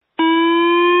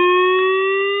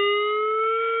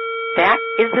That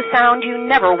is the sound you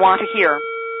never want to hear.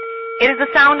 It is the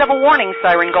sound of a warning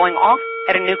siren going off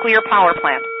at a nuclear power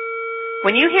plant.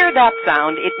 When you hear that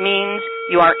sound, it means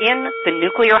you are in the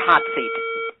nuclear hot seat.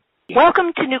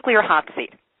 Welcome to Nuclear Hot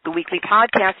Seat, the weekly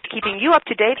podcast keeping you up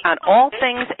to date on all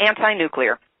things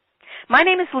anti-nuclear. My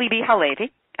name is Libby Halevi.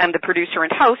 I'm the producer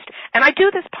and host, and I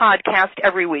do this podcast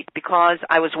every week because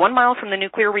I was 1 mile from the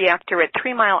nuclear reactor at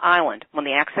 3 Mile Island when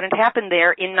the accident happened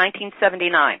there in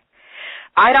 1979.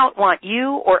 I don't want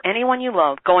you or anyone you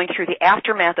love going through the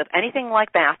aftermath of anything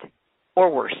like that or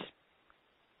worse.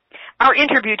 Our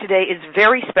interview today is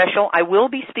very special. I will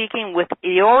be speaking with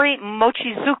Iori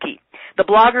Mochizuki, the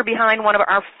blogger behind one of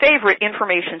our favorite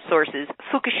information sources,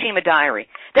 Fukushima Diary.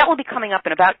 That will be coming up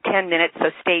in about 10 minutes, so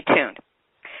stay tuned.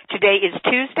 Today is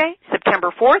Tuesday,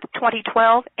 September 4th,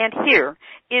 2012, and here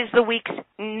is the week's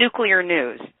nuclear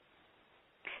news.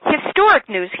 Historic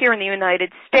news here in the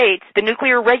United States. The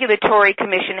Nuclear Regulatory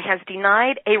Commission has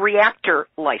denied a reactor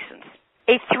license.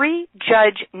 A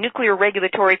 3-judge Nuclear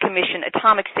Regulatory Commission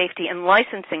Atomic Safety and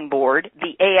Licensing Board,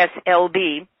 the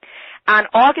ASLB, on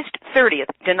August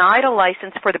 30th denied a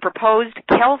license for the proposed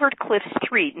Calvert Cliffs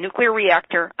 3 nuclear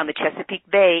reactor on the Chesapeake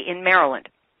Bay in Maryland.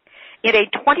 In a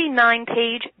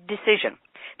 29-page decision,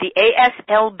 the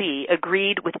ASLB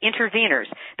agreed with interveners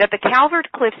that the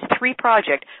Calvert Cliffs 3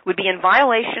 project would be in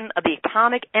violation of the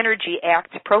Atomic Energy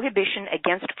Act's prohibition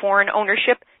against foreign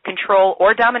ownership, control,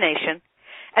 or domination,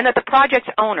 and that the project's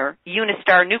owner,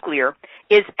 Unistar Nuclear,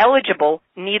 is eligible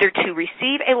neither to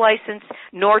receive a license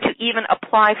nor to even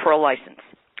apply for a license.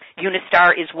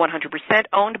 Unistar is 100%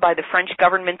 owned by the French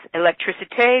government's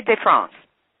Électricité de France.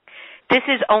 This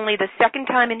is only the second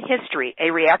time in history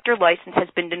a reactor license has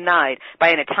been denied by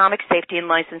an Atomic Safety and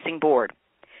Licensing Board.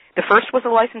 The first was a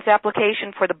license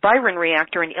application for the Byron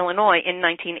reactor in Illinois in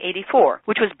 1984,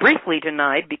 which was briefly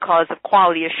denied because of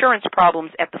quality assurance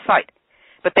problems at the site.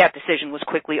 But that decision was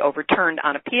quickly overturned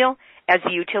on appeal, as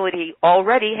the utility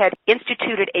already had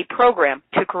instituted a program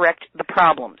to correct the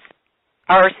problems.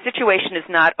 Our situation is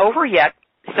not over yet,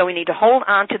 so we need to hold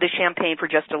on to the champagne for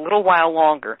just a little while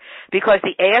longer, because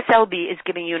the ASLB is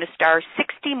giving Unistar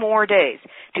 60 more days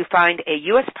to find a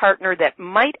U.S. partner that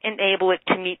might enable it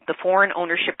to meet the foreign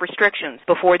ownership restrictions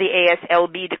before the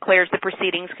ASLB declares the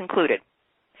proceedings concluded.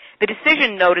 The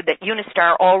decision noted that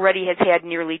Unistar already has had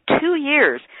nearly 2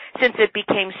 years since it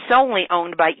became solely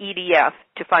owned by EDF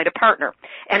to find a partner,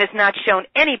 and has not shown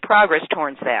any progress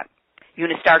towards that.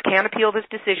 Unistar can appeal this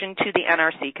decision to the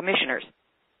NRC commissioners.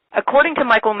 According to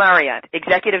Michael Marriott,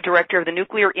 Executive Director of the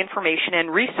Nuclear Information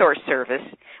and Resource Service,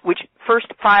 which first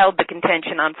filed the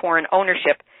contention on foreign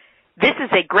ownership, this is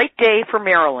a great day for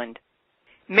Maryland.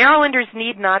 Marylanders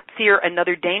need not fear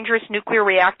another dangerous nuclear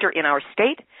reactor in our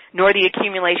state, nor the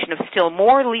accumulation of still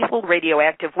more lethal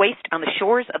radioactive waste on the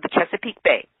shores of the Chesapeake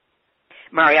Bay.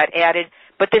 Marriott added,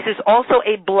 but this is also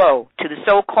a blow to the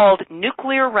so-called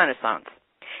nuclear renaissance.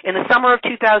 In the summer of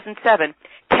 2007,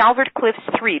 Calvert Cliffs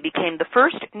 3 became the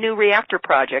first new reactor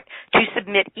project to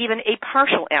submit even a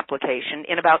partial application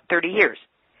in about 30 years.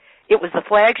 It was the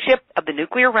flagship of the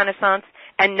nuclear renaissance,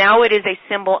 and now it is a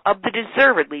symbol of the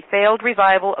deservedly failed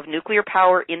revival of nuclear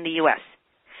power in the U.S.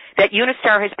 That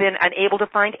Unistar has been unable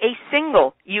to find a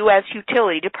single U.S.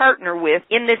 utility to partner with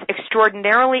in this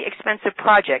extraordinarily expensive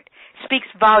project speaks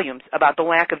volumes about the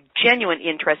lack of genuine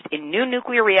interest in new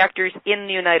nuclear reactors in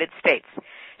the United States.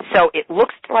 So it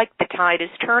looks like the tide is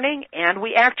turning, and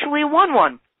we actually won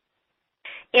one.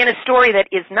 In a story that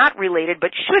is not related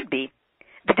but should be,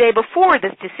 the day before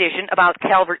this decision about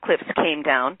Calvert Cliffs came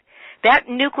down, that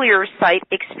nuclear site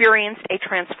experienced a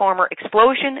transformer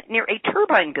explosion near a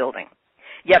turbine building.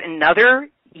 Yet another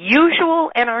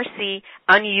usual NRC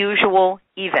unusual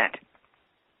event.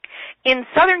 In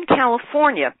Southern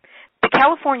California, the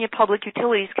California Public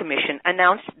Utilities Commission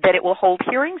announced that it will hold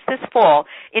hearings this fall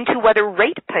into whether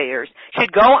ratepayers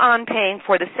should go on paying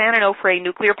for the San Onofre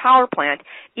nuclear power plant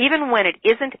even when it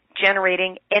isn't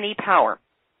generating any power.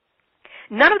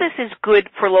 None of this is good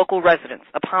for local residents,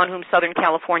 upon whom Southern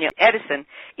California Edison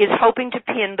is hoping to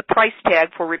pin the price tag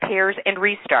for repairs and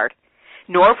restart,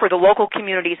 nor for the local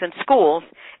communities and schools,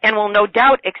 and will no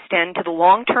doubt extend to the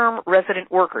long-term resident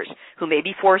workers who may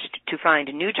be forced to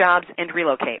find new jobs and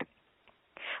relocate.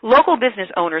 Local business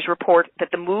owners report that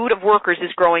the mood of workers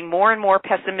is growing more and more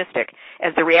pessimistic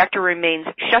as the reactor remains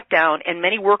shut down, and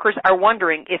many workers are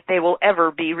wondering if they will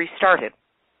ever be restarted.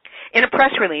 In a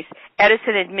press release,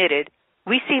 Edison admitted,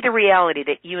 "We see the reality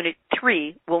that Unit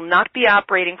 3 will not be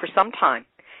operating for some time.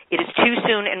 It is too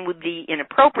soon and would be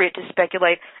inappropriate to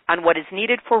speculate on what is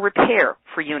needed for repair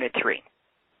for Unit 3.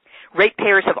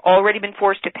 Ratepayers have already been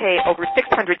forced to pay over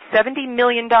 $670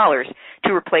 million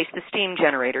to replace the steam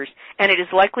generators, and it is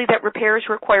likely that repairs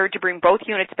required to bring both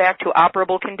units back to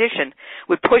operable condition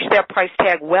would push that price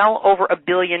tag well over $1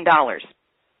 billion.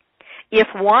 If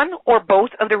one or both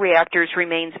of the reactors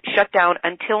remains shut down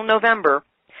until November,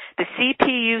 the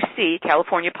CPUC,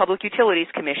 California Public Utilities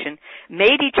Commission,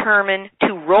 may determine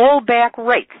to roll back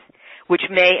rates, which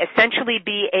may essentially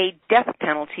be a death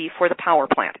penalty for the power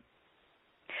plant.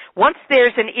 Once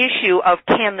there's an issue of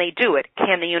can they do it,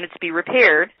 can the units be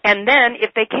repaired, and then,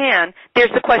 if they can,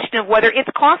 there's the question of whether it's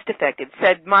cost-effective,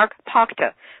 said Mark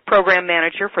Pachta, Program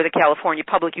Manager for the California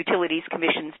Public Utilities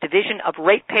Commission's Division of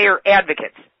Ratepayer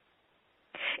Advocates.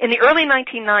 In the early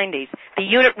 1990s, the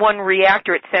Unit 1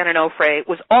 reactor at San Onofre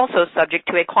was also subject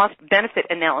to a cost-benefit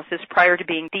analysis prior to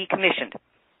being decommissioned.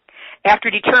 After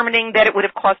determining that it would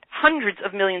have cost hundreds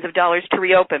of millions of dollars to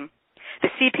reopen, the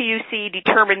CPUC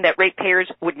determined that ratepayers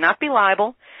would not be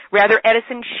liable, rather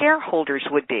Edison shareholders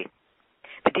would be.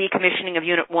 The decommissioning of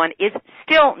Unit 1 is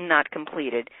still not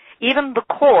completed. Even the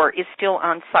core is still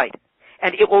on site,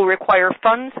 and it will require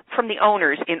funds from the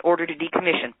owners in order to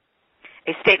decommission.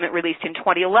 A statement released in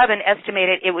 2011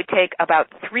 estimated it would take about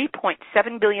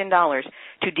 $3.7 billion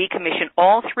to decommission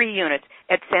all 3 units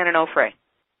at San Onofre.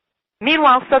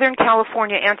 Meanwhile, Southern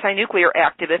California anti-nuclear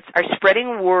activists are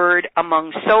spreading word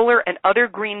among solar and other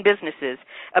green businesses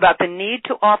about the need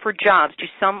to offer jobs to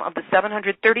some of the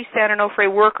 730 San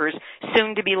Onofre workers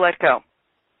soon to be let go.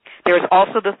 There is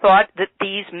also the thought that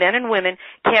these men and women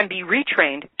can be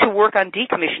retrained to work on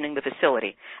decommissioning the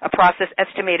facility, a process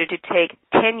estimated to take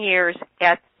 10 years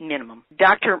at minimum.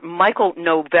 Dr. Michael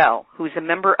Nobel, who is a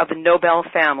member of the Nobel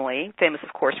family, famous,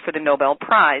 of course, for the Nobel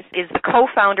Prize, is the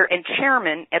co-founder and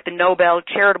chairman at the Nobel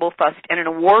Charitable Fund and an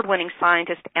award-winning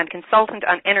scientist and consultant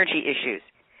on energy issues.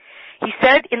 He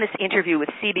said in this interview with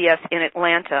CBS in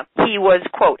Atlanta, he was,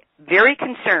 quote, very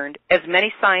concerned, as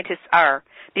many scientists are,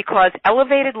 because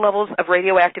elevated levels of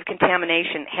radioactive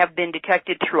contamination have been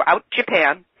detected throughout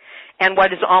Japan, and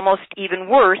what is almost even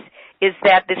worse is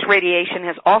that this radiation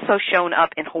has also shown up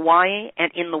in Hawaii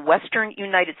and in the western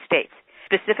United States,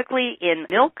 specifically in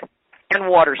milk and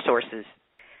water sources.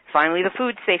 Finally, the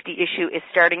food safety issue is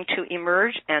starting to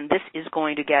emerge, and this is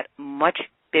going to get much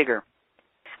bigger.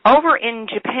 Over in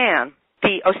Japan,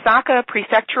 the Osaka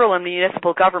prefectural and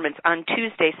municipal governments on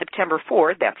Tuesday, September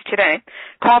 4th, that's today,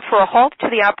 called for a halt to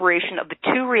the operation of the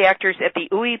 2 reactors at the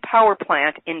Ui power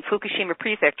plant in Fukushima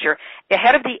Prefecture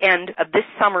ahead of the end of this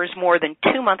summer's more than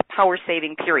 2-month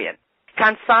power-saving period.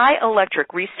 Kansai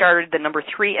Electric restarted the number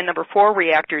 3 and number 4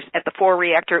 reactors at the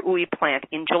 4-reactor Ui plant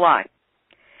in July.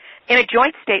 In a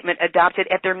joint statement adopted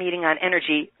at their meeting on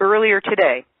energy earlier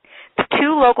today, the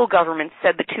 2 local governments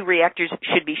said the 2 reactors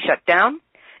should be shut down,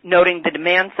 noting the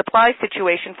demand-supply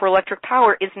situation for electric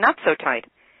power is not so tight,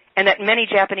 and that many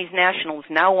Japanese nationals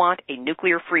now want a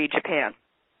nuclear-free Japan.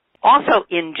 Also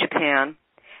in Japan,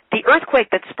 the earthquake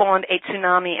that spawned a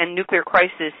tsunami and nuclear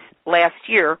crisis last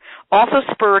year also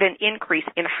spurred an increase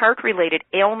in heart-related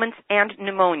ailments and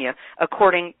pneumonia,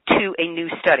 according to a new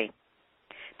study.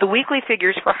 The weekly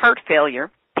figures for heart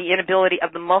failure, the inability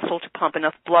of the muscle to pump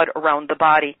enough blood around the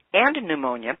body, and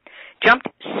pneumonia, jumped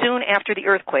soon after the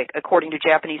earthquake, according to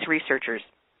Japanese researchers.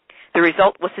 The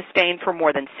result was sustained for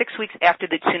more than 6 weeks after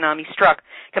the tsunami struck,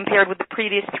 compared with the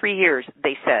previous 3 years,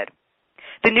 they said.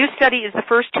 The new study is the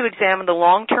first to examine the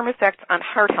long-term effects on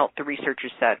heart health, the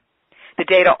researchers said. The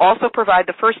data also provide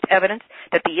the first evidence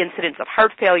that the incidence of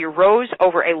heart failure rose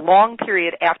over a long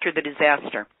period after the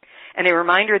disaster, and a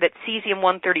reminder that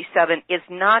cesium-137 is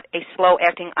not a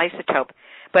slow-acting isotope,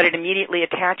 but it immediately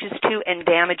attaches to and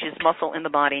damages muscle in the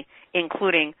body,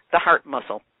 including the heart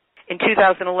muscle. In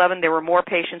 2011, there were more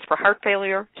patients for heart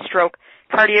failure, stroke,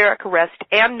 cardiac arrest,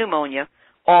 and pneumonia,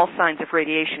 all signs of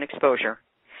radiation exposure,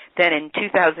 than in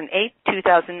 2008,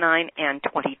 2009, and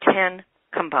 2010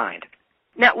 combined.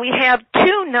 Now, we have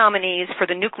 2 nominees for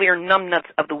the Nuclear Numbnuts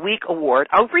of the Week award.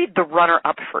 I'll read the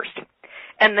runner-up first.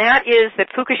 And that is that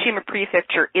Fukushima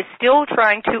Prefecture is still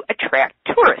trying to attract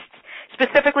tourists,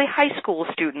 specifically high school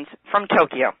students from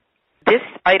Tokyo. This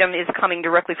item is coming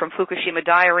directly from Fukushima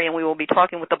Diary, and we will be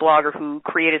talking with the blogger who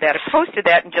created that and posted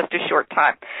that in just a short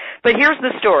time. But here's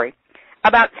the story.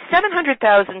 About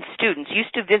 700,000 students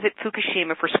used to visit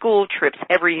Fukushima for school trips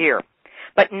every year,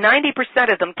 but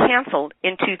 90% of them canceled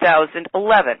in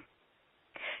 2011.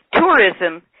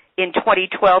 Tourism in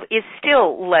 2012 is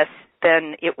still less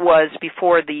than it was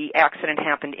before the accident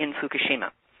happened in Fukushima.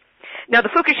 Now, the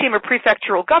Fukushima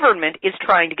prefectural government is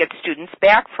trying to get students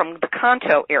back from the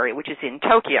Kanto area, which is in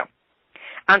Tokyo.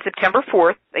 on September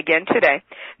 4th, again today,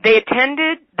 they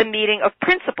attended the meeting of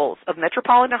principals of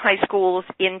metropolitan high schools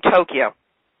in Tokyo.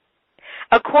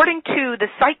 According to the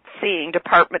sightseeing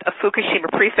department of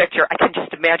Fukushima Prefecture, I can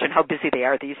just imagine how busy they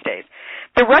are these days,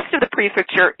 the rest of the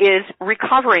prefecture is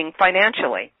recovering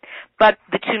financially, but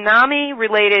the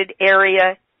tsunami-related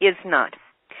area is not.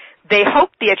 They hope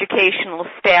the educational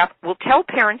staff will tell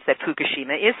parents that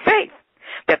Fukushima is safe,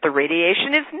 that the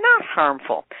radiation is not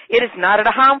harmful. It is not at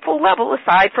a harmful level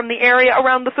aside from the area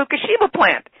around the Fukushima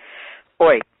plant.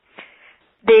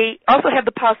 They also have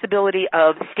the possibility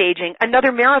of staging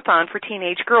another marathon for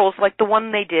teenage girls like the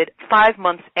one they did 5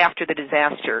 months after the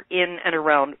disaster in and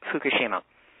around Fukushima.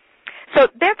 So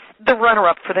that's the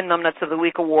runner-up for the Numbnuts of the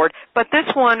Week award, but this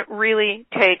one really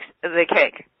takes the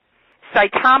cake.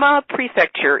 Saitama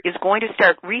Prefecture is going to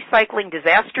start recycling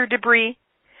disaster debris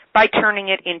by turning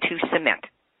it into cement.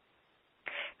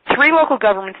 3 local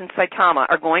governments in Saitama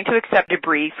are going to accept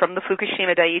debris from the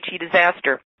Fukushima Daiichi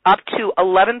disaster, up to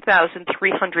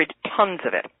 11,300 tons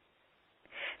of it.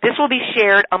 This will be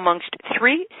shared amongst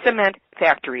 3 cement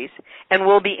factories and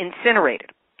will be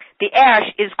incinerated. The ash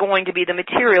is going to be the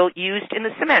material used in the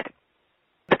cement.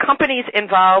 The companies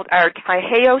involved are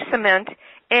Taiheiyo Cement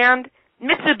and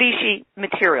Mitsubishi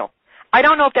Material. I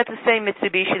don't know if that's the same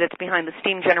Mitsubishi that's behind the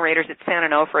steam generators at San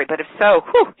Onofre, but if so,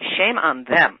 shame on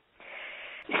them.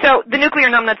 So the Nuclear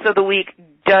Numbnuts of the Week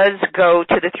does go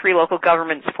to the 3 local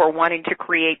governments for wanting to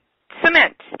create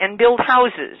cement and build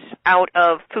houses out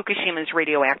of Fukushima's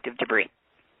radioactive debris.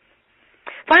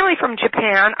 Finally, from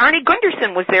Japan, Arnie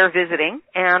Gundersen was there visiting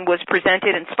and was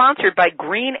presented and sponsored by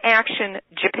Green Action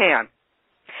Japan.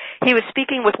 He was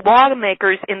speaking with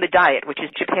lawmakers in the Diet, which is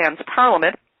Japan's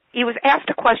parliament. He was asked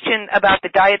a question about the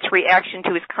Diet's reaction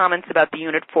to his comments about the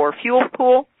Unit 4 fuel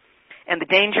pool and the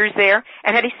dangers there,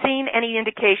 and had he seen any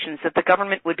indications that the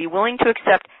government would be willing to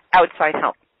accept outside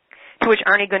help. To which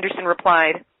Arnie Gundersen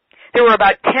replied, there were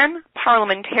about 10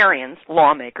 parliamentarians,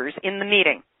 lawmakers, in the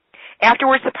meeting.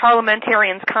 Afterwards, the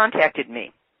parliamentarians contacted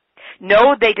me.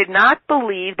 No, they did not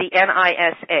believe the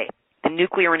NISA, the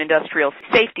Nuclear and Industrial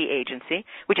Safety Agency,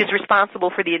 which is responsible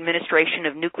for the administration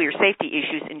of nuclear safety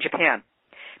issues in Japan.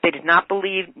 They did not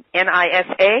believe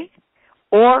NISA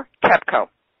or TEPCO.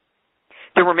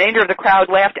 The remainder of the crowd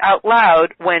laughed out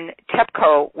loud when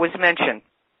TEPCO was mentioned.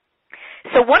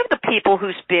 So one of the people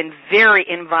who's been very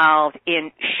involved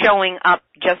in showing up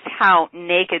just how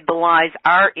naked the lies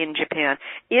are in Japan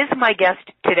is my guest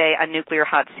today on Nuclear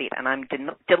Hot Seat, and I'm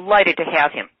delighted to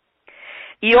have him.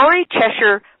 Iori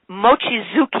Cheshire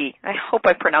Mochizuki, I hope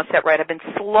I pronounced that right. I've been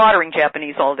slaughtering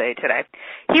Japanese all day today.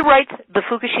 He writes the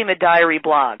Fukushima Diary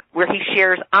blog, where he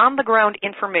shares on-the-ground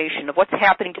information of what's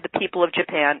happening to the people of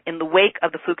Japan in the wake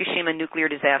of the Fukushima nuclear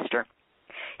disaster.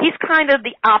 He's kind of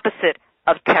the opposite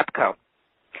of TEPCO.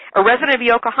 A resident of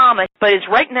Yokohama, but is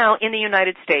right now in the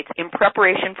United States in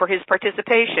preparation for his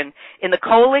participation in the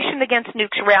Coalition Against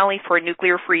Nukes rally for a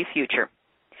nuclear-free future.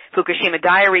 Fukushima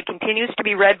Diary continues to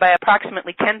be read by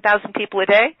approximately 10,000 people a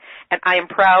day, and I am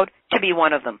proud to be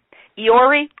one of them.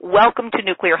 Iori, welcome to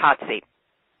Nuclear Hot Seat.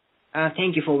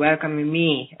 Thank you for welcoming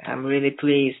me. I'm really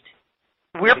pleased.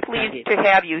 We're pleased to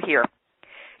have you here.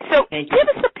 So give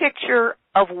us a picture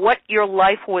of what your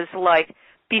life was like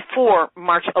before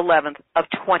March 11th of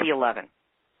 2011.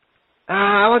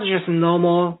 I was just a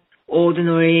normal,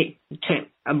 ordinary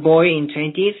boy in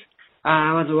 20s.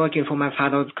 I was working for my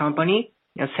father's company,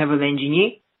 a civil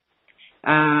engineer.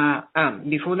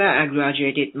 Before that, I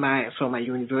graduated from my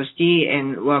university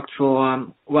and worked for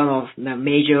one of the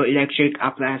major electric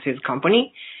appliances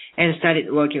company and started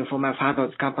working for my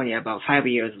father's company about 5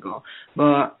 years ago.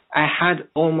 But I had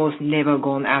almost never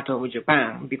gone out of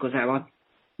Japan because I was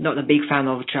not a big fan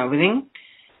of traveling,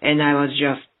 and I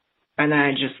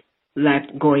just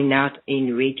liked going out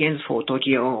in weekends for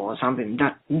Tokyo or something.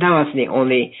 That was the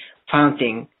only fun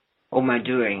thing of my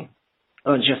doing.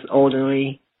 Or just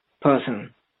ordinary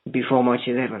person before March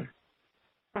 11.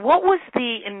 What was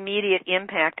the immediate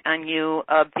impact on you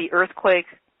of the earthquake,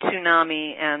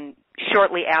 tsunami, and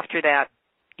shortly after that,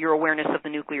 your awareness of the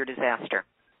nuclear disaster?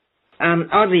 I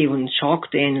was even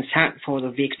shocked and sad for the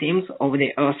victims of the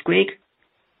earthquake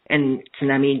and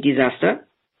tsunami disaster.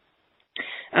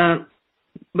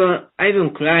 But I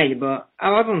even cried, but I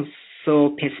wasn't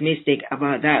so pessimistic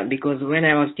about that because when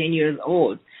I was 10 years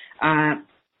old,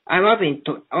 I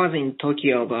was in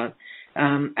Tokyo, but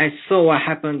I saw what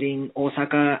happened in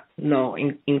Osaka,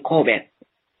 in Kobe.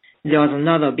 There was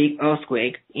another big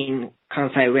earthquake in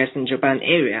Kansai, Western Japan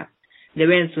area. They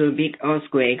went through a big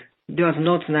earthquake. There was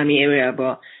no tsunami area,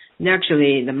 but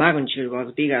actually the magnitude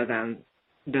was bigger than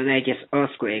the latest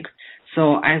earthquake.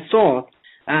 So I thought,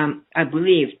 I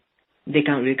believed they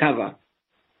can recover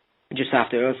just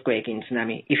after earthquake and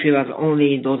tsunami if it was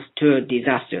only those two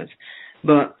disasters.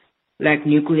 But like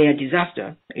nuclear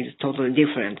disaster is totally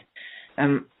different.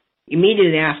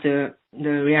 Immediately after the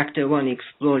reactor 1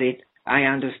 exploded, I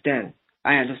understood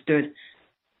I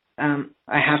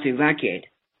have to evacuate.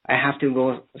 I have to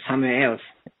go somewhere else,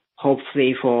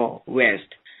 hopefully for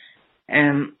West.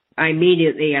 And I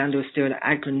immediately understood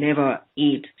I could never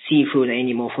eat seafood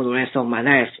anymore for the rest of my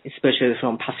life, especially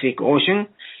from Pacific Ocean.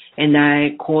 And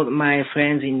I called my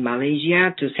friends in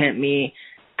Malaysia to send me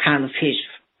canned fish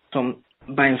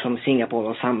buying from Singapore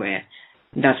or somewhere.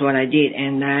 That's what I did,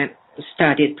 and I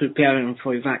started preparing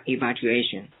for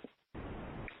evacuation.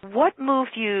 What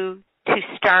moved you to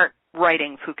start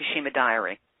writing Fukushima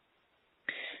Diary?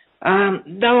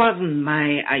 That wasn't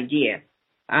my idea.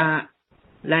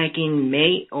 Like in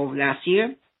May of last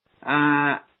year,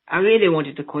 I really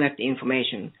wanted to collect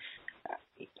information.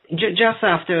 Just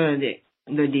after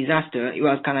the disaster, it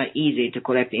was kind of easy to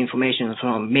collect information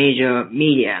from major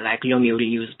media like Yomiuri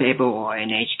newspaper or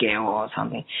NHK or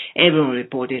something. Everyone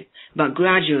reported, but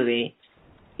gradually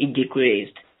it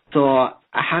decreased. So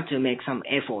I had to make some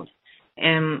effort.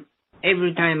 And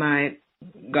every time I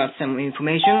got some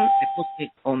information, I put it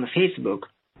on Facebook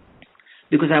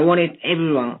because I wanted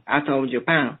everyone outside of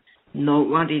Japan know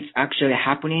what is actually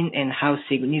happening and how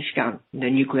significant the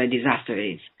nuclear disaster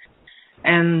is.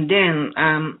 And then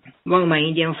one of my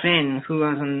Indian friends who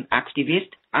was an activist,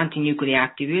 anti-nuclear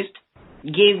activist,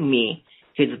 gave me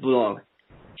his blog.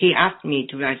 He asked me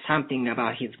to write something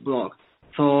about his blog.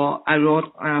 So I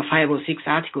wrote 5 or 6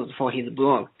 articles for his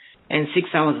blog. And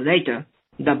 6 hours later,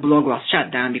 the blog was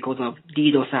shut down because of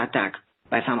DDoS attack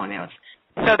by someone else.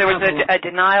 So there was a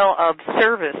denial of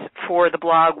service for the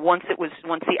blog once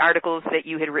the articles that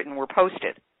you had written were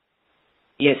posted.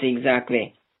 Yes,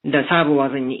 exactly. The server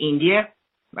was in India.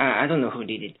 I don't know who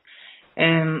did it.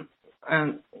 And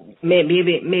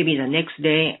maybe the next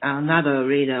day, another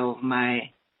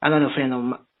friend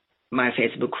of my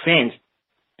Facebook friends,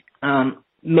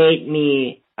 made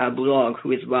me a blog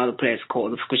with WordPress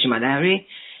called Fukushima Diary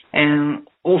and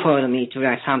offered me to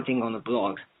write something on the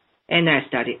blog. And I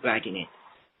started writing it.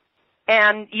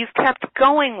 And you've kept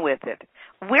going with it.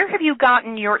 Where have you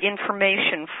gotten your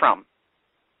information from?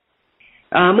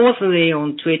 Mostly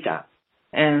on Twitter.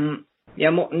 And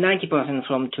 90%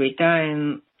 from Twitter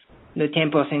and the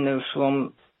 10%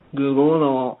 from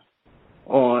Google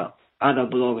or other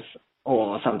blogs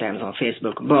or sometimes on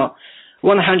Facebook. But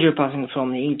 100%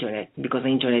 from the internet because the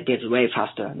internet is way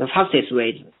faster. The fastest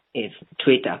way is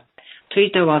Twitter.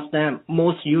 Twitter was the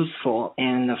most useful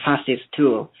and the fastest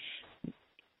tool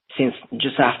since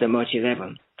just after March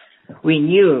 11. We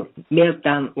knew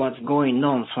meltdown was going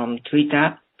on from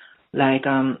Twitter like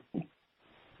 1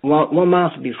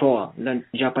 month before the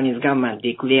Japanese government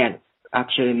declared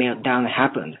actually meltdown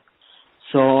happened.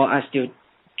 So I still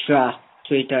trust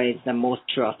Twitter is the most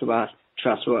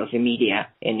trustworthy media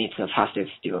and it's the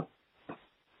fastest still.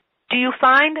 Do you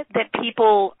find that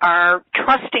people are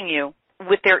trusting you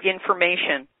with their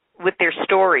information, with their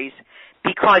stories,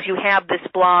 because you have this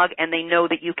blog and they know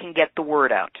that you can get the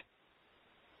word out?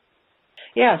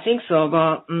 Yeah, I think so,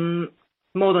 but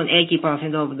more than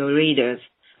 80% of the readers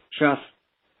trust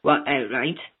what I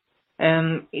write.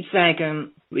 It's like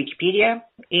Wikipedia.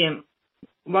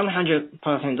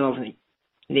 100% of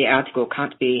the article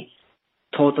can't be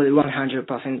totally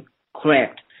 100%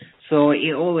 correct. So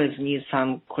it always needs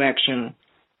some correction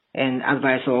and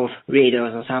advice of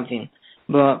readers or something.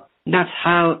 But that's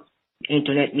how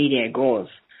internet media goes.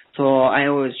 So I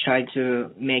always try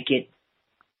to make it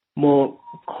more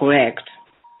correct,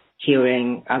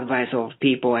 hearing advice of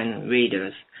people and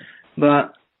readers.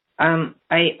 But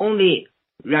I only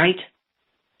write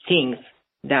things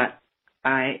that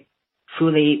I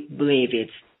fully believe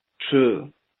it's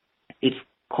true. It's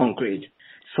concrete.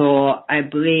 So I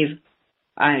believe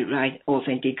I write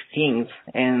authentic things,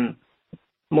 and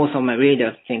most of my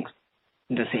readers think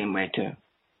the same way too.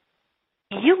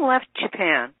 You left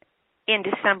Japan in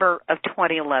December of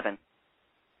 2011.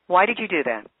 Why did you do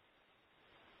that?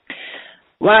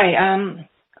 Why?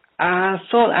 I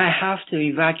thought I have to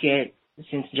evacuate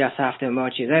since just after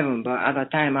March 11, but at the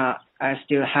time I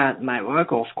still had my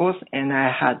work, of course, and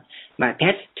I had my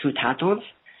pets, 2 turtles,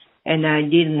 and I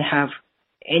didn't have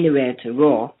anywhere to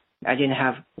go. I didn't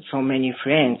have so many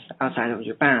friends outside of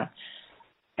Japan,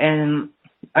 and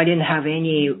I didn't have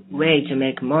any way to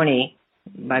make money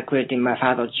by quitting my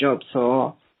father's job,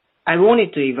 so I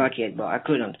wanted to evacuate, but I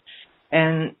couldn't.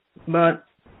 But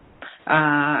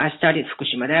I started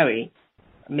Fukushima Diary,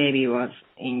 maybe it was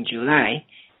in July,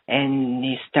 and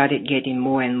it started getting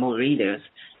more and more readers.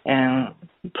 And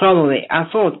I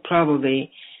thought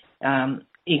probably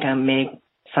it can make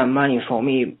some money for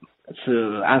me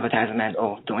through advertisement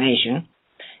or donation.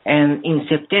 And in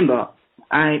September,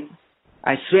 I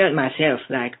swear myself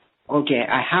like, okay,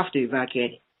 I have to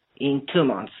evacuate in 2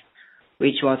 months,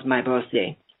 which was my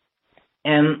birthday.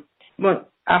 But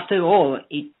after all,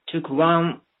 it took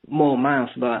 1 more month.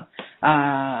 But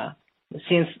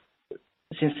since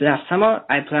last summer,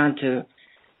 I plan to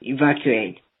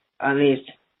evacuate at least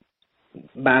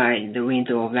by the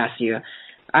winter of last year.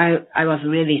 I was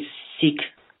really sick.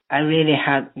 I really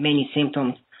had many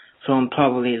symptoms from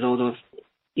probably a lot of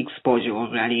exposure or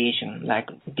radiation, like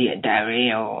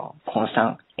diarrhea or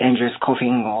constant dangerous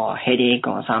coughing or headache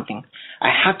or something. I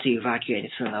had to evacuate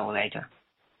sooner or later.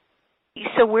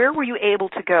 So where were you able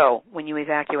to go when you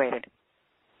evacuated?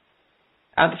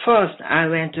 At first, I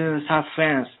went to South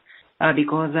France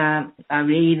because a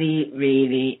really,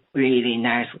 really, really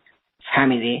nice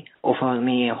family offered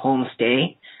me a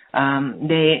homestay.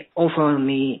 They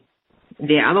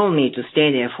allowed me to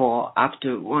stay there for up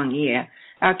to 1 year.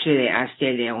 Actually, I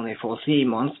stayed there only for 3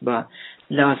 months, but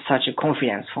there was such a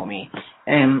confidence for me.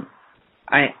 And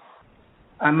I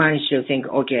managed to think,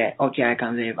 okay, I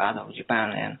can live out of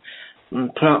Japan,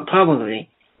 and probably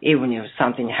even if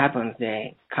something happens,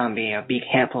 they can be a big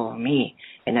help for me.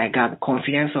 And I got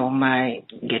confidence of my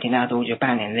getting out of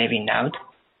Japan and living out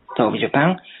of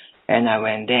Japan, and I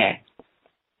went there.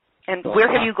 And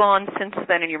where have you gone since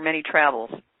then in your many travels?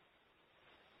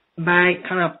 By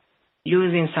kind of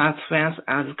using South France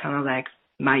as kind of like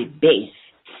my base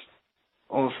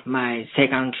of my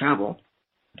second travel.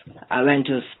 I went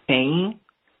to Spain,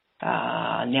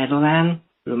 Netherlands,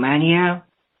 Romania,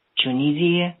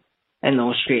 Tunisia, and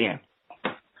Australia.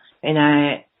 And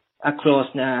I across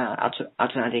the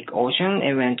Atlantic Ocean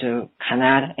and went to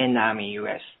Canada and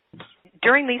US.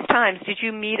 During these times, did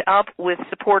you meet up with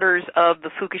supporters of the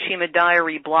Fukushima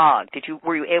Diary blog?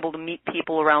 Were you able to meet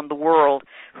people around the world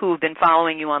who have been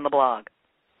following you on the blog?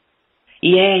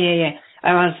 Yeah.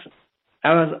 I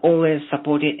was always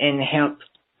supported and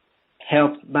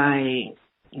helped by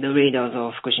the readers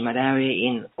of Fukushima Diary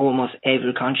in almost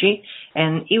every country.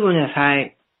 And even if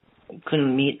I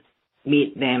couldn't meet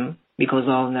them because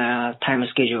of the time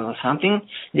schedule or something,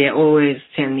 they always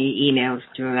send me emails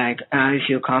to like, if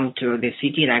you come to the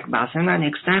city like Barcelona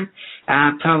next time,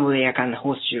 probably I can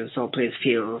host you, so please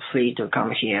feel free to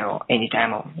come here or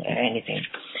anytime or anything.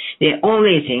 The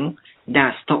only thing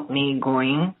that stopped me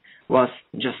going was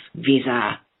just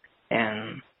visa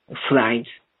and flights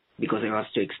because it was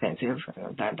too expensive.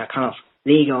 The kind of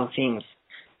legal things.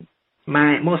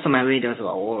 Most of my readers were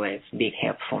always big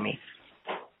help for me.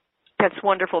 That's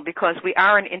wonderful because we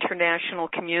are an international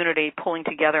community pulling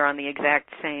together on the exact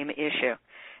same issue.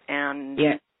 And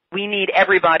we need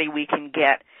everybody we can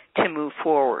get to move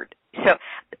forward. So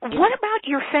what about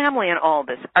your family in all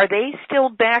this? Are they still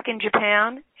back in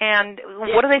Japan? And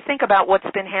what do they think about what's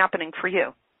been happening for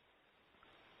you?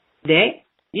 They?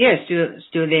 Yes,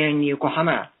 still there in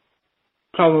Yokohama.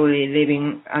 Probably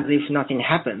living as if nothing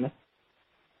happened.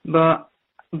 But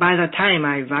by the time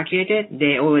I evacuated,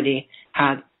 they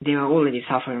were already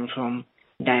suffering from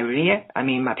diarrhea. I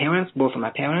mean, both of my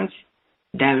parents,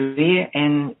 diarrhea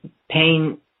and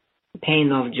pain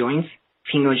of joints,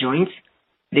 finger joints.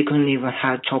 They couldn't even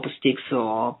have chopsticks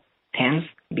or pens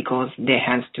because their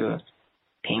hands too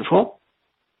painful.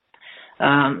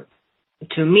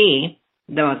 To me,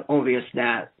 that was obvious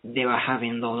that they were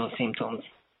having a lot of symptoms.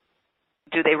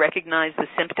 Do they recognize the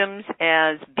symptoms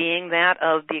as being that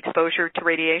of the exposure to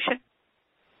radiation?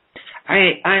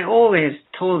 I always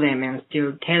told them and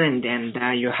still telling them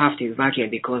that you have to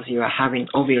evacuate because you are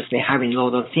obviously having a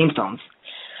lot of symptoms.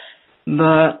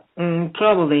 But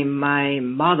probably my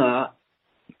mother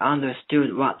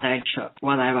understood what I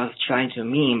was trying to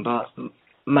mean, but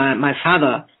my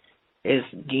father is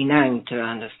denying to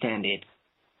understand it.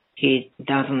 He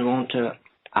doesn't want to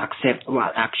accept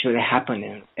what actually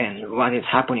happened and what is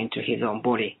happening to his own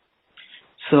body.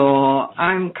 So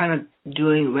I'm kind of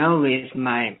doing well with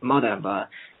my mother, but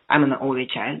I'm an only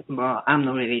child, but I'm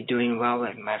not really doing well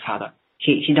with my father.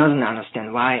 He doesn't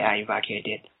understand why I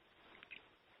evacuated.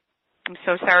 I'm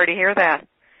so sorry to hear that.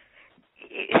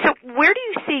 So where do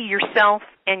you see yourself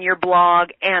and your blog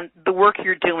and the work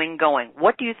you're doing going?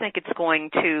 What do you think it's going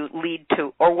to lead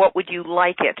to, or what would you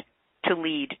like it to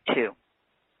lead to?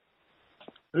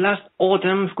 Last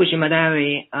autumn, Fukushima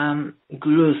Diary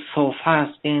grew so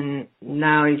fast, and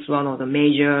now it's one of the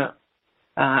major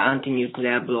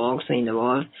anti-nuclear blogs in the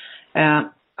world.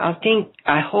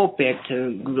 I hope it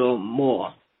to grow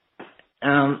more.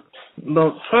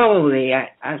 But probably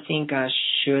I think I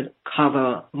should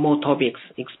cover more topics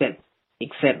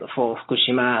except for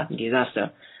Fukushima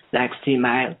disaster, like Three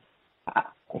Mile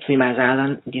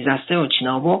Island disaster or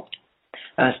Chernobyl.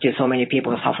 Still so many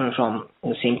people suffering from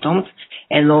the symptoms.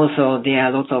 And also there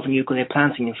are lots of nuclear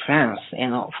plants in France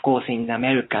and of course in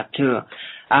America too.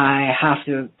 I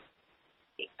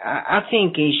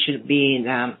think it should be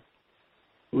the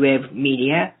web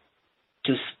media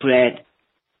to spread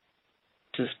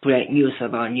news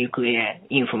about nuclear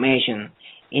information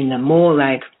in a more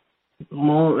like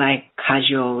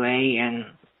casual way, and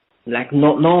like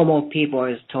normal people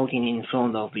is talking in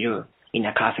front of you in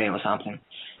a cafe or something.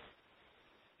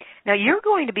 Now, you're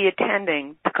going to be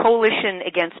attending the Coalition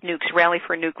Against Nukes Rally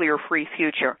for a Nuclear Free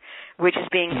Future, which is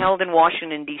being held in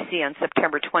Washington, D.C. on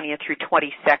September 20th through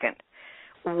 22nd.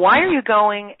 Why are you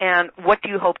going, and what do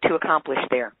you hope to accomplish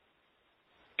there?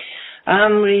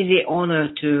 I'm really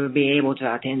honored to be able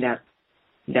to attend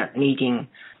that meeting.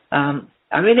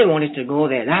 I really wanted to go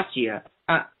there last year.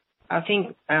 I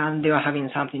think they were having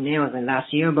something else than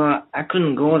last year, but I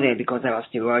couldn't go there because I was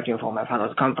still working for my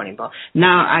father's company. But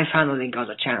now I finally got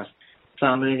a chance, so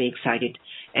I'm really excited.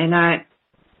 And I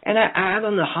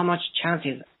don't know how much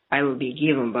chances I will be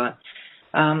given, but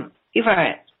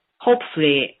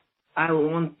hopefully I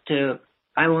want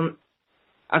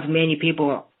as many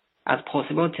people as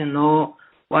possible to know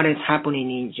what is happening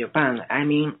in Japan. I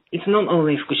mean, it's not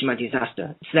only Fukushima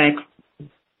disaster. It's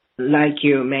like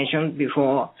you mentioned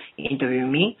before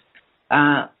interviewing me,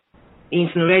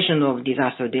 incineration of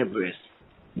disaster debris.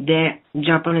 The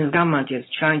Japanese government is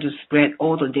trying to spread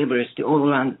all the debris to all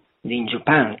around in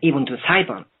Japan, even to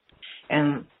Saipan.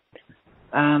 And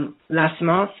last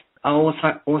month,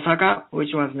 Osaka, which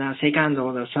was the second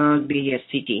or the third biggest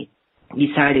city,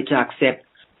 decided to accept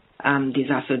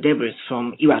disaster debris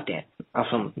from Iwate,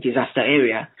 from disaster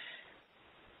area.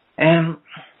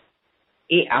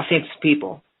 It affects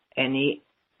people, and it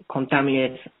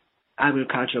contaminates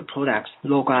agricultural products,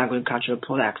 local agricultural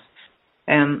products.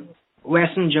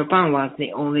 Western Japan was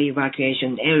the only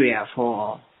evacuation area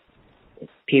for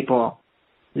people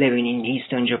living in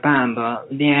Eastern Japan, but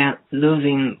they're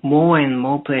losing more and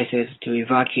more places to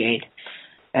evacuate.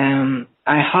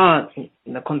 I heard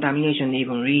the contamination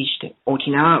even reached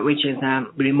Okinawa, which is a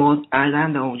remote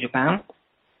island of Japan.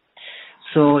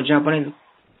 So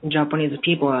Japanese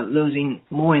people are losing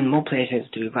more and more places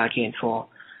to evacuate for.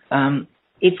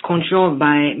 It's controlled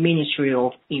by Ministry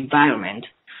of Environment.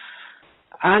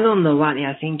 I don't know what they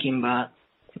are thinking, but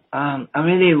I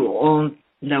really want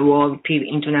the world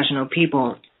international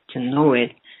people to know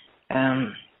it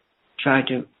and try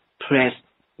to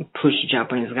push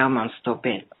Japanese government to stop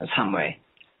it some way.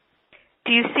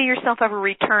 Do you see yourself ever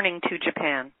returning to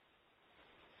Japan?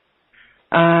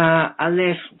 I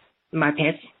left my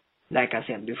pets, like I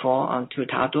said before, on 2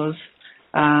 turtles.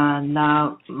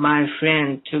 Now my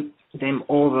friend took them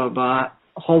over, but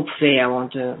hopefully I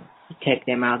want to take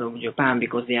them out of Japan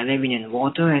because they are living in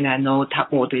water, and I know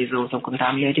tap water is also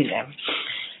contaminated.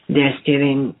 They're still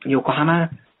in Yokohama,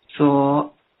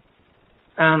 so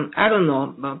I don't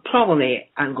know, but probably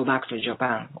I'll go back to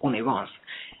Japan only once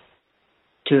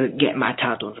to get my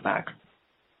turtles back.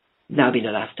 That'll be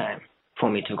the last time for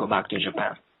me to go back to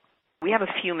Japan. We have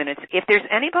a few minutes. If there's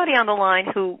anybody on the line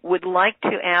who would like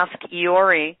to ask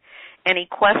Iori any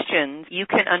questions, you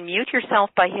can unmute yourself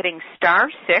by hitting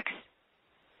 *6.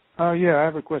 Yeah, I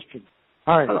have a question.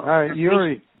 Hi,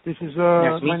 Iori. This is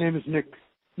my name is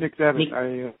Nick Davitt.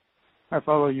 I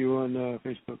follow you on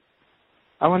Facebook.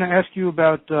 I want to ask you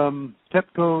about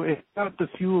TEPCO, about the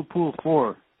Fuel Pool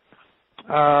 4.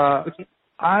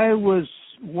 I was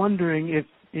wondering if,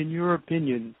 in your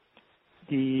opinion,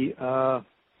 the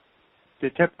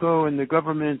TEPCO and the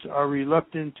government are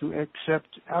reluctant to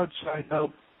accept outside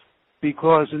help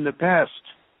because in the past,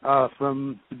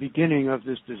 from the beginning of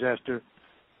this disaster,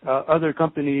 other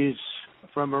companies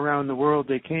from around the world,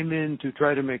 they came in to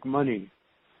try to make money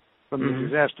from the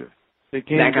disaster. They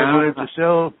came to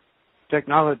sell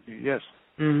technology, yes.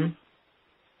 Mm-hmm.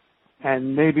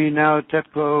 And maybe now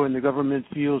TEPCO and the government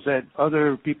feels that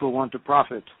other people want to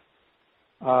profit.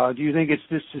 Do you think it's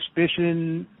this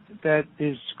suspicion that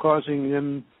is causing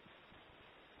them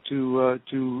to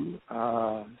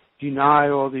deny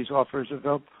all these offers of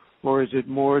help, or is it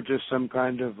more just some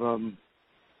kind of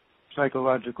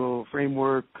psychological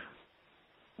framework,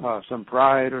 some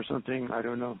pride or something? I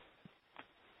don't know.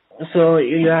 So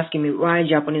you're asking me why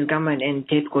Japanese government and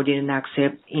TEPCO didn't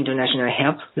accept international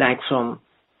help, like from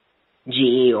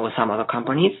GE or some other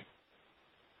companies?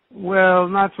 Well,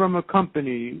 not from a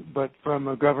company, but from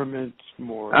a government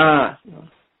more.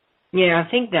 Yeah, I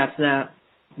think that's the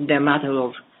matter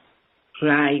of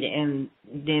pride, and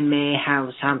they may have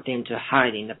something to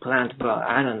hide in the plant, but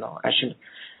I don't know.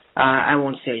 I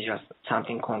won't say just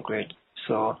something concrete.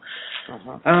 So,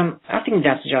 I think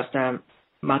that's just a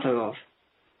matter of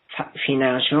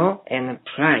financial and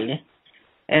pride.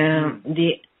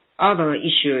 The other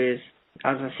issue is,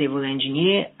 as a civil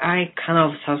engineer, I kind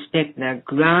of suspect the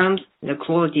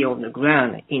quality of the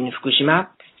ground in Fukushima,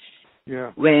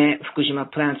 where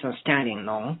Fukushima plants are standing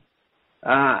on.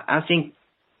 I think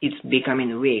it's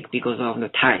becoming weak because of the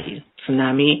tide,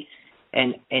 tsunami,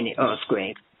 and any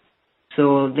earthquake.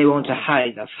 So they want to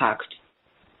hide the fact.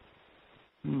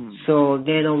 So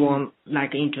they don't want,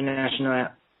 like, international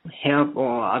help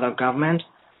or other government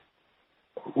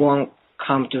won't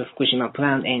come to Fukushima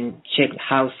plant and check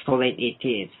how solid it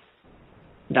is.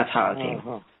 That's how I think.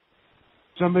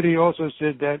 Somebody also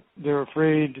said that they're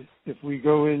afraid if we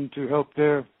go in to help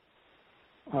their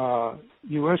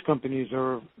U.S. companies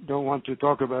don't want to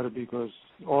talk about it because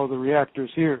all the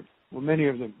reactors here, well, many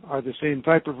of them are the same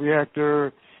type of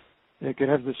reactor. They could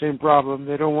have the same problem.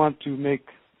 They don't want to make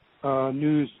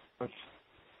news of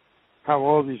how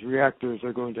all these reactors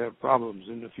are going to have problems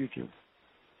in the future.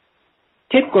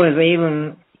 TEPCO is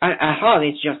even, I heard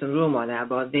it's just a rumor now,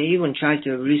 but they even tried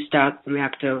to restart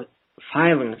reactor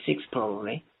 5 and 6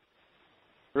 probably.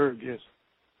 Heard, yes.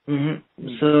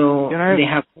 So they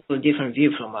have a different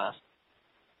view from us.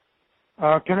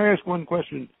 Can I ask one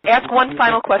question? Ask one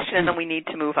final question and then we need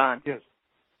to move on. Yes.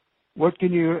 What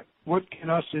can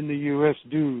us in the U.S.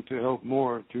 do to help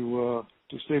more to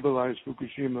stabilize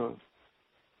Fukushima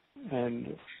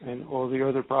and all the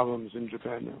other problems in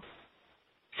Japan now?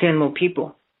 Send more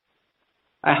people.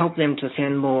 I hope them to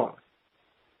send more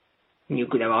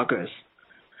nuclear workers.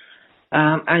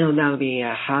 I know that'll be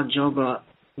a hard job,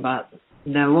 but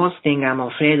the worst thing I'm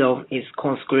afraid of is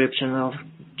conscription of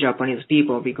Japanese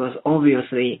people, because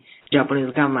obviously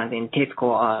Japanese government and TEPCO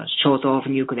are short of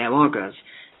nuclear workers.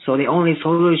 So the only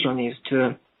solution is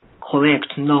to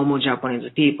collect normal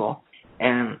Japanese people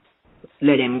and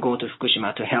let them go to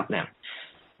Fukushima to help them.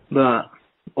 But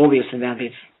obviously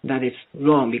that is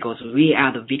wrong because we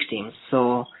are the victims.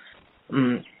 So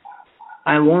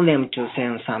I want them to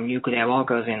send some nuclear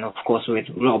workers and of course with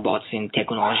robots and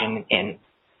technology and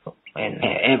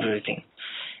everything.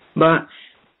 But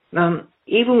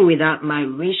even without my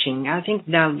wishing, I think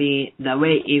that'll be the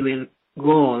way it will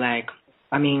go. Like,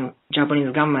 I mean,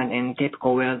 Japanese government and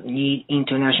TEPCO will need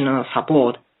international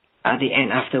support at the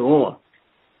end after all.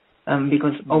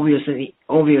 Because obviously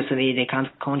they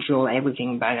can't control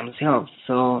everything by themselves.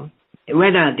 So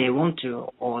whether they want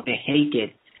to or they hate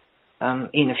it,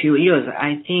 in a few years,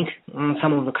 I think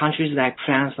some of the countries like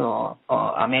France or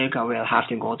America will have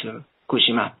to go to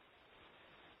Fukushima.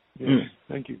 Yes,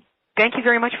 thank you. Thank you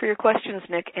very much for your questions,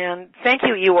 Nick. And thank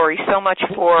you, Iori, so much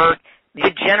for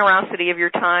the generosity of your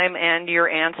time and your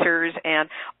answers and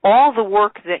all the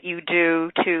work that you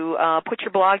do to put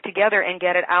your blog together and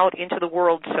get it out into the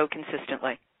world so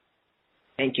consistently.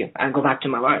 Thank you. I'll go back to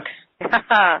my work.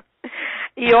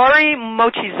 Iori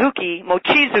Mochizuki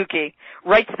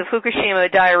writes the Fukushima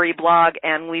Diary blog,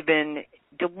 and we've been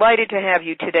delighted to have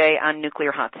you today on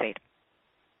Nuclear Hot Seat.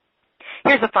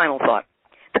 Here's a final thought.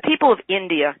 The people of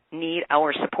India need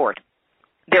our support.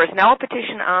 There is now a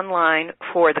petition online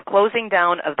for the closing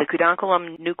down of the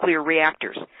Kudankulam nuclear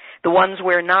reactors, the ones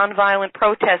where nonviolent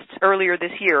protests earlier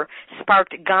this year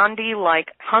sparked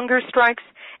Gandhi-like hunger strikes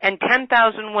and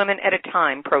 10,000 women at a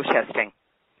time protesting.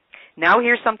 Now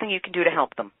here's something you can do to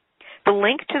help them. The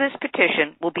link to this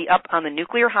petition will be up on the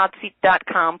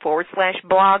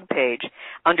nuclearhotseat.com/blog page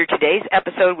under today's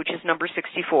episode, which is number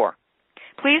 64.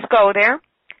 Please go there,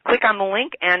 click on the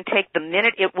link, and take the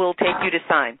minute it will take you to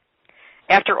sign.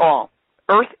 After all,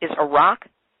 Earth is a rock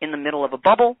in the middle of a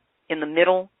bubble, in the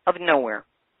middle of nowhere.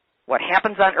 What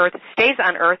happens on Earth stays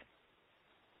on Earth,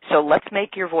 so let's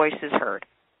make your voices heard.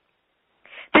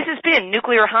 This has been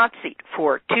Nuclear Hot Seat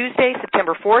for Tuesday,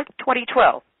 September 4th,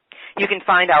 2012. You can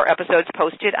find our episodes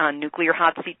posted on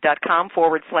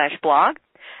nuclearhotseat.com/blog.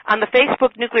 On the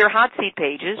Facebook Nuclear Hot Seat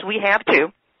pages, we have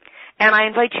too. And I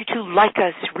invite you to like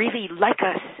us, really like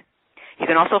us. You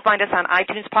can also find us on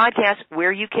iTunes Podcasts,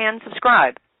 where you can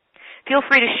subscribe. Feel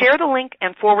free to share the link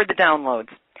and forward the downloads.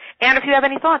 And if you have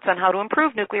any thoughts on how to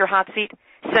improve Nuclear Hot Seat,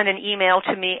 send an email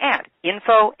to me at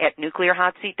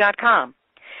info@nuclearhotseat.com.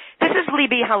 This is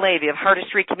Libby Halevi of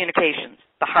Heartistry Communications,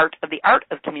 the heart of the art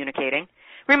of communicating,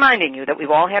 reminding you that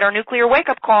we've all had our nuclear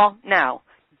wake-up call. Now,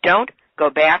 don't go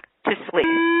back to sleep.